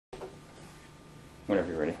Whenever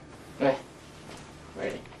you're ready. Okay.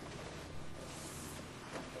 Ready.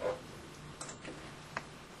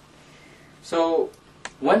 So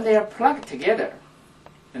when they are plugged together,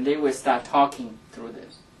 then they will start talking through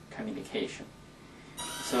this communication.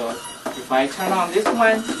 So if I turn on this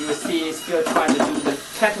one, you will see it's still trying to do the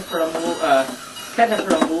caterpillar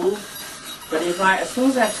move. But if as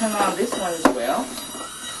soon as I turn on this one as well,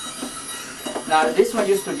 now this one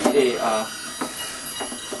used to be a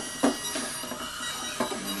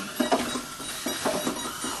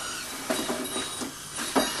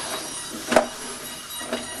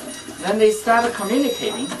then they start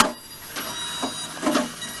communicating,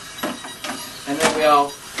 and then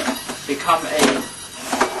will become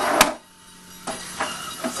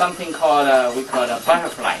something called we call a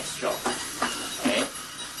butterfly stroke. Okay,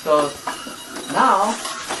 so now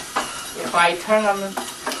if I turn them,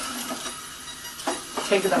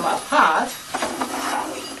 take them apart,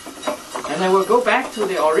 and then we'll go back to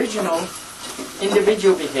the original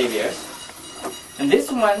individual behaviors, and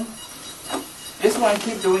this one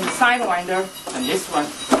keep doing sidewinder, and this one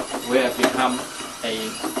will become a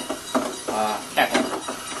caterpillar.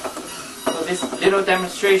 So this little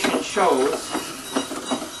demonstration shows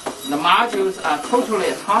the modules are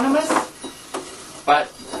totally autonomous, but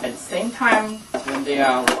at the same time, when they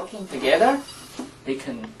are working together, they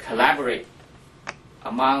can collaborate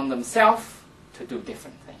among themselves to do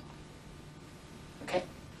different things. Okay?